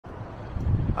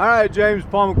Alright, James,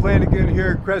 Paul McClain again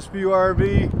here at Crestview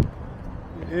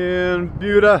RV in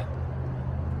Buda.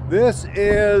 This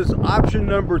is option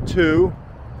number 2.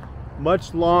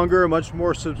 Much longer, much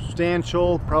more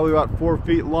substantial, probably about 4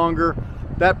 feet longer.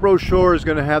 That brochure is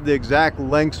going to have the exact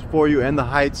lengths for you and the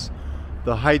heights.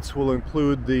 The heights will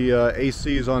include the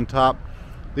ACs on top.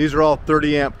 These are all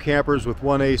 30 amp campers with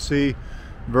one AC,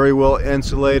 very well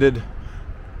insulated.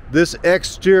 This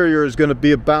exterior is going to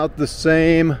be about the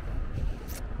same.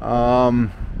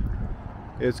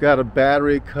 It's got a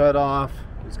battery cutoff.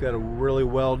 It's got a really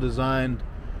well designed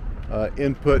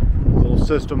input little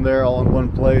system there all in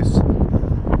one place.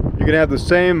 You can have the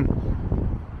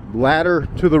same ladder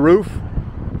to the roof,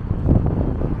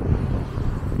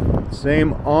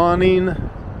 same awning,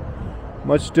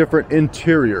 much different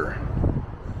interior,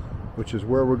 which is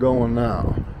where we're going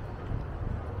now.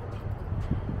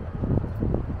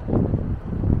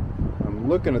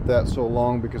 Looking at that so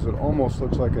long because it almost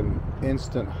looks like an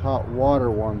instant hot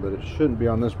water one, but it shouldn't be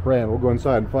on this brand. We'll go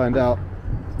inside and find out.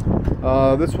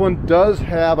 This one does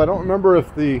have, I don't remember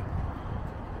if the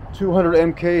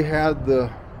 200 MK had the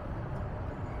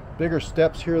bigger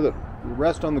steps here that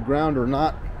rest on the ground or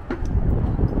not,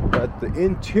 but the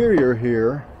interior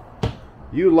here,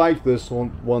 you liked this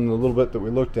one a little bit that we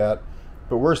looked at,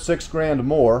 but we're $6 grand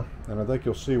more, and I think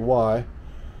you'll see why.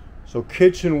 So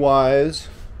kitchen wise,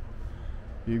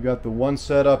 you've got the one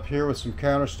set up here with some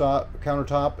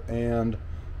countertop and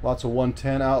lots of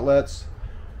 110 outlets,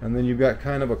 and then you've got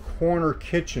kind of a corner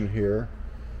kitchen here.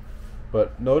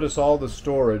 But notice all the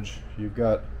storage. You've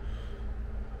got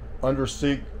under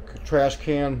sink trash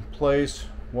can place,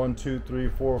 1, 2, 3,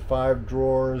 4, 5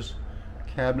 drawers,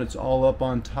 cabinets all up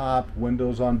on top,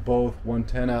 windows on both,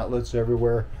 110 outlets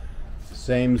everywhere.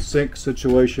 Same sink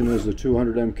situation as the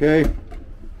 200 MK.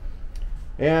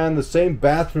 And the same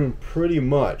bathroom pretty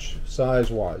much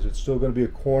size-wise. It's still going to be a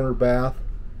corner bath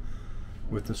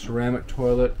with the ceramic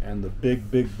toilet and the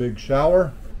big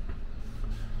shower.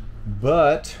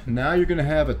 But now you're going to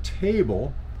have a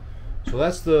table. So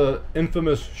that's the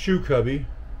infamous shoe cubby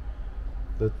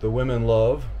that the women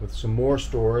love, with some more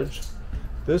storage.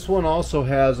 This one also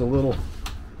has a little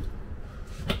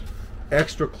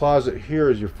extra closet here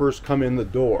as you first come in the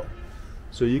door.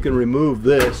 So you can remove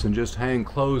this and just hang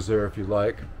clothes there if you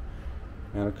like.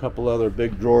 And a couple other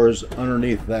big drawers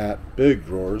underneath that. Big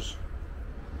drawers.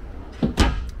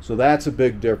 So that's a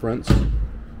big difference.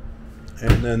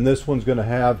 And then this one's going to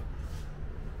have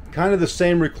kind of the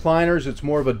same recliners. It's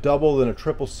more of a double than a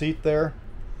triple seat there.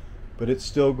 But it's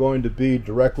still going to be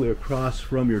directly across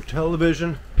from your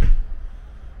television,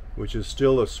 which is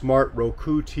still a smart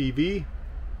Roku TV.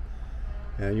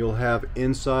 And you'll have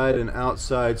inside and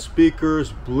outside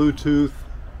speakers, Bluetooth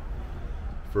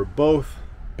for both,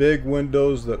 big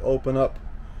windows that open up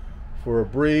for a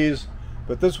breeze.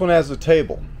 But this one has a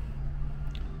table.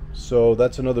 So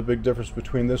that's another big difference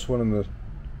between this one and the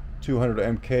 200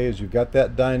 MK is you've got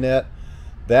that dinette.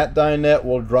 That dinette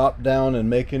will drop down and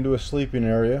make into a sleeping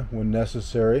area when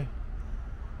necessary.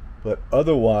 But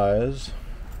otherwise,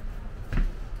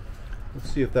 let's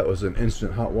see if that was an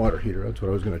instant hot water heater. That's what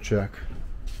I was going to check.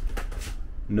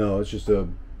 No, it's just a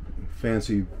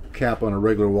fancy cap on a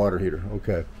regular water heater.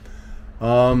 Okay.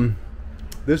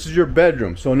 This is your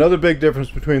bedroom. So another big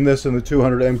difference between this and the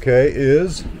 200 MK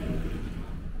is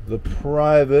the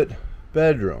private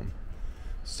bedroom.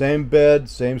 Same bed,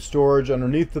 same storage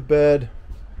underneath the bed,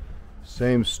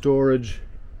 same storage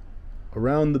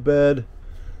around the bed,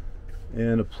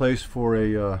 and a place for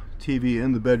a TV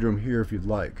in the bedroom here if you'd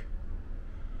like.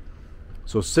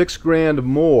 So $6 grand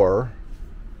more.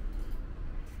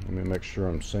 Let me make sure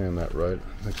I'm saying that right.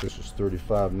 I think this is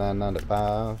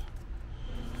 $35,995.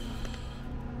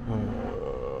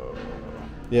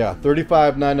 Yeah,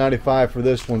 $35,995 for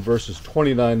this one versus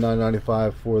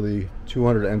 $29,995 for the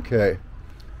 200 MK.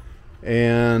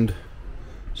 And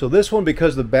so this one,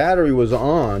 because the battery was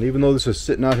on, even though this is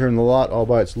sitting out here in the lot all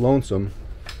by its lonesome,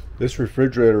 this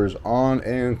refrigerator is on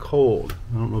and cold.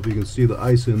 I don't know if you can see the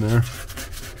ice in there,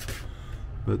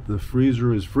 but the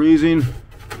freezer is freezing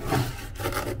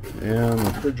and the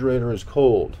refrigerator is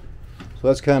cold. So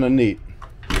that's kind of neat.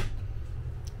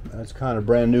 That's kind of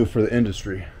brand new for the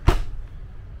industry,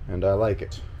 and I like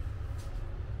it.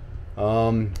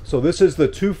 So this is the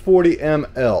 240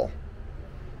 ml.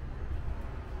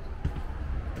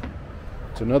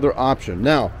 It's another option.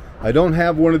 Now, I don't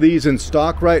have one of these in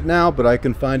stock right now, but I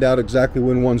can find out exactly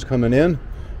when one's coming in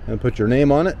and put your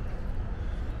name on it,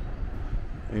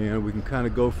 and we can kind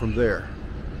of go from there.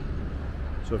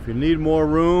 So if you need more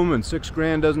room and $6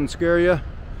 grand doesn't scare you,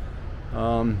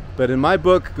 but in my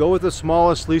book, go with the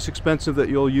smallest, least expensive that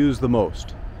you'll use the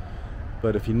most.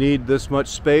 But if you need this much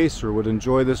space or would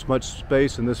enjoy this much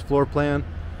space in this floor plan,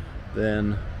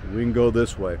 then we can go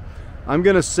this way. I'm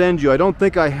going to send you, I don't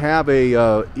think I have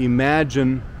a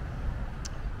Imagine,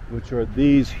 which are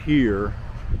these here.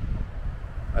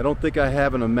 I don't think I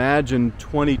have an Imagine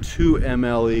 22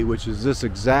 MLE, which is this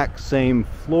exact same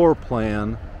floor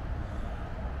plan,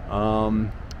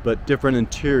 but different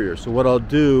interior. So what I'll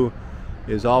do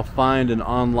is I'll find an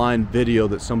online video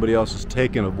that somebody else has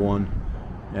taken of one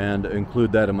and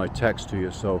include that in my text to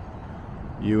you, so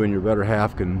you and your better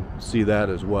half can see that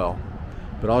as well.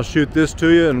 But I'll shoot this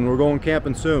to you, and we're going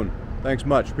camping soon. Thanks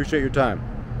much. Appreciate your time.